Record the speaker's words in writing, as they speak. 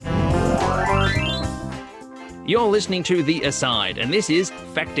You're listening to The Aside, and this is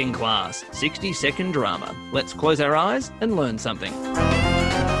Facting Class, 60-second drama. Let's close our eyes and learn something.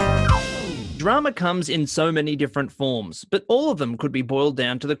 Drama comes in so many different forms, but all of them could be boiled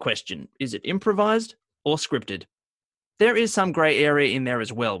down to the question, is it improvised or scripted? There is some grey area in there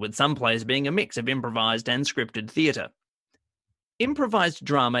as well, with some plays being a mix of improvised and scripted theatre. Improvised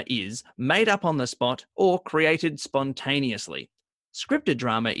drama is made up on the spot or created spontaneously. Scripted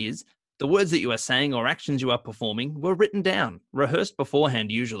drama is the words that you are saying or actions you are performing were written down, rehearsed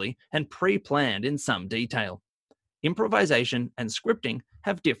beforehand usually, and pre-planned in some detail. Improvisation and scripting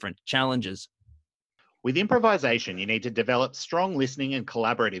have different challenges. With improvisation, you need to develop strong listening and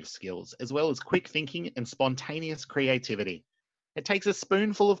collaborative skills, as well as quick thinking and spontaneous creativity. It takes a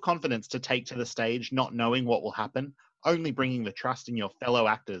spoonful of confidence to take to the stage, not knowing what will happen, only bringing the trust in your fellow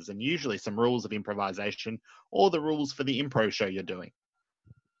actors and usually some rules of improvisation or the rules for the improv show you're doing.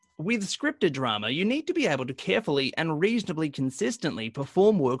 With scripted drama, you need to be able to carefully and reasonably consistently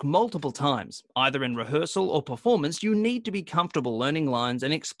perform work multiple times. Either in rehearsal or performance, you need to be comfortable learning lines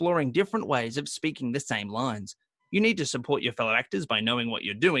and exploring different ways of speaking the same lines. You need to support your fellow actors by knowing what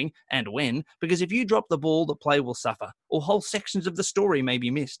you're doing and when, because if you drop the ball, the play will suffer, or whole sections of the story may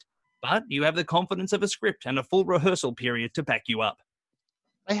be missed. But you have the confidence of a script and a full rehearsal period to back you up.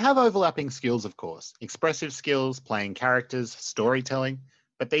 They have overlapping skills, of course, expressive skills, playing characters, storytelling,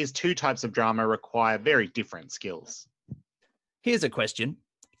 but these two types of drama require very different skills. Here's a question.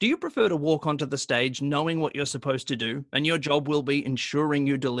 Do you prefer to walk onto the stage knowing what you're supposed to do, and your job will be ensuring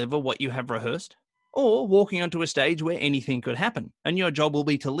you deliver what you have rehearsed? Or walking onto a stage where anything could happen, and your job will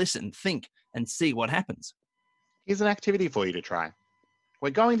be to listen, think, and see what happens? Here's an activity for you to try.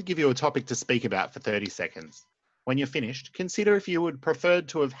 We're going to give you a topic to speak about for 30 seconds. When you're finished, consider if you would prefer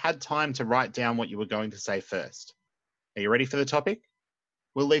to have had time to write down what you were going to say first. Are you ready for the topic?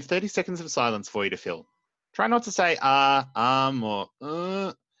 We'll leave 30 seconds of silence for you to fill. Try not to say or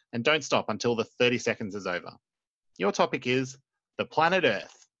and don't stop until the 30 seconds is over. Your topic is the planet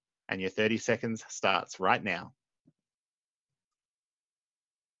Earth, and your 30 seconds starts right now.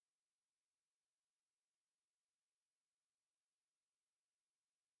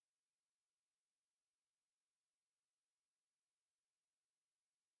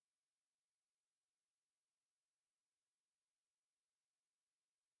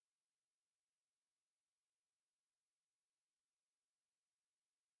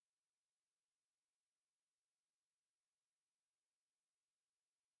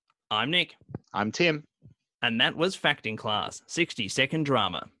 I'm Nick. I'm Tim. And that was Facting Class, 60-second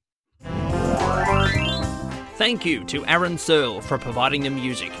drama. Thank you to Aaron Searle for providing the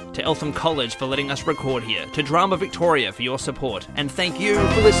music, to ELTHAM College for letting us record here, to Drama Victoria for your support, and thank you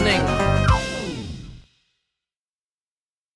for listening.